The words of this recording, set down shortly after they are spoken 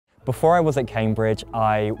Before I was at Cambridge,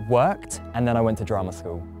 I worked and then I went to drama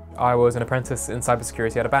school. I was an apprentice in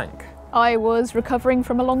cybersecurity at a bank. I was recovering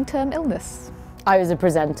from a long-term illness. I was a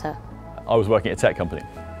presenter. I was working at a tech company.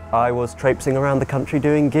 I was traipsing around the country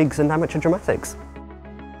doing gigs and amateur dramatics.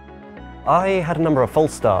 I had a number of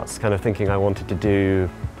false starts, kind of thinking I wanted to do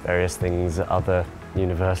various things at other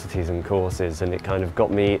universities and courses, and it kind of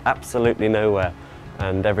got me absolutely nowhere.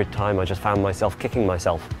 And every time I just found myself kicking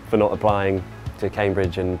myself for not applying to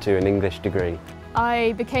Cambridge and to an English degree.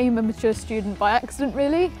 I became a mature student by accident,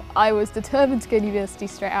 really. I was determined to go to university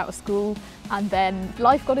straight out of school, and then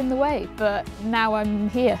life got in the way, but now I'm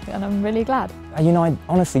here and I'm really glad. You know, I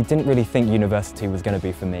honestly didn't really think university was going to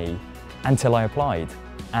be for me until I applied.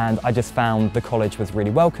 And I just found the college was really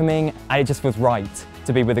welcoming, and it just was right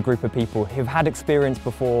to be with a group of people who've had experience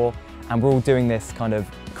before, and we're all doing this kind of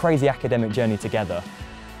crazy academic journey together.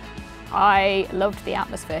 I loved the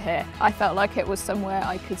atmosphere here. I felt like it was somewhere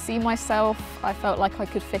I could see myself. I felt like I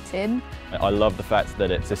could fit in. I love the fact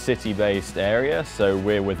that it's a city-based area, so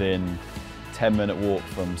we're within 10-minute walk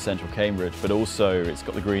from central Cambridge, but also it's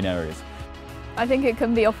got the green areas. I think it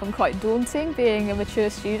can be often quite daunting being a mature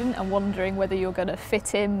student and wondering whether you're going to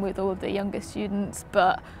fit in with all the younger students,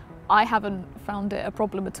 but I haven't found it a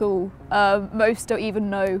problem at all. Most don't even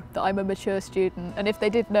know that I'm a mature student, and if they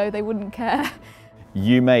did know, they wouldn't care.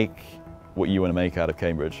 You make what you want to make out of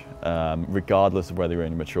Cambridge, regardless of whether you're a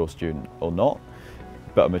mature student or not.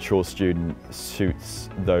 But a mature student suits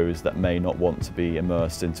those that may not want to be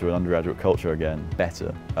immersed into an undergraduate culture again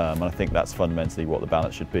better. And I think that's fundamentally what the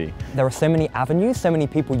balance should be. There are so many avenues, so many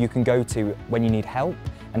people you can go to when you need help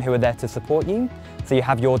and who are there to support you. So you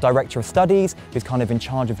have your director of studies who's kind of in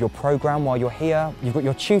charge of your programme while you're here. You've got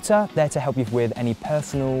your tutor there to help you with any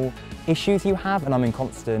personal issues you have, and I'm in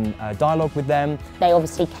constant dialogue with them. They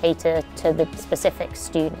obviously cater to the specific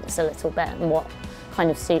students a little bit and what kind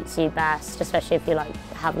of suits you best, especially if you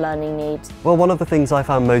have learning needs. Well, one of the things I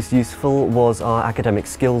found most useful was our academic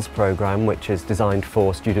skills programme, which is designed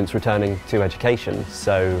for students returning to education.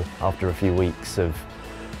 So after a few weeks of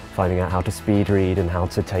finding out how to speed read and how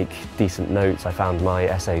to take decent notes, I found my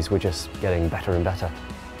essays were just getting better and better.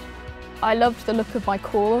 I loved the look of my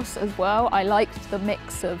course as well. I liked the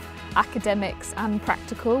mix of academics and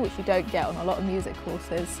practical, which you don't get on a lot of music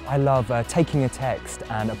courses. I love taking a text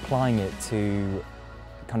and applying it to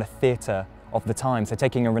kind of theatre of the time, so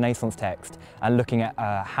taking a Renaissance text and looking at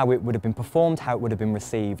how it would have been performed, how it would have been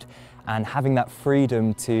received, and having that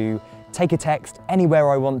freedom to take a text anywhere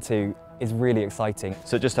I want to is really exciting.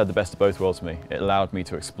 So it just had the best of both worlds for me. It allowed me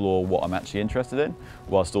to explore what I'm actually interested in,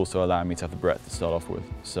 whilst also allowing me to have the breadth to start off with,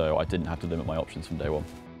 so I didn't have to limit my options from day one.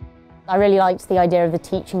 I really liked the idea of the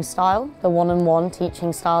teaching style, the one-on-one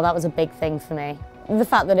teaching style. That was a big thing for me. The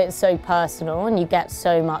fact that it's so personal and you get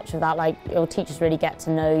so much of that, like your teachers really get to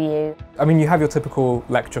know you. I mean, you have your typical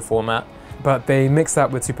lecture format, but they mix that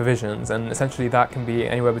with supervisions, and essentially that can be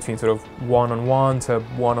anywhere between sort of one-on-one to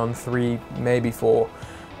one-on-3, maybe 4.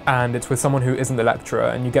 And it's with someone who isn't the lecturer,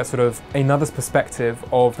 and you get sort of another's perspective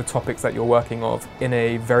of the topics that you're working on in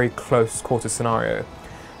a very close quarters scenario.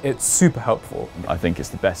 It's super helpful. I think it's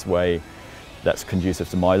the best way that's conducive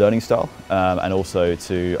to my learning style, and also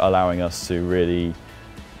to allowing us to really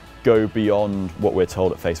go beyond what we're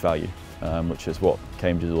told at face value, which is what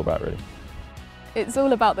Cambridge is all about, really. It's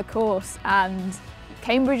all about the course, and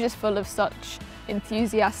Cambridge is full of such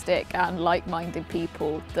enthusiastic and like-minded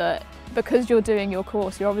people that because you're doing your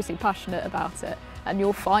course, you're obviously passionate about it, and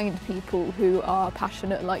you'll find people who are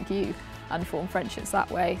passionate like you and form friendships that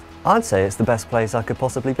way. I'd say it's the best place I could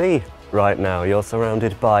possibly be right now. You're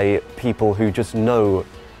surrounded by people who just know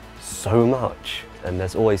so much, and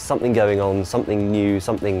there's always something going on, something new,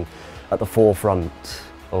 something at the forefront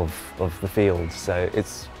of the field, so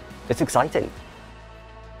it's exciting.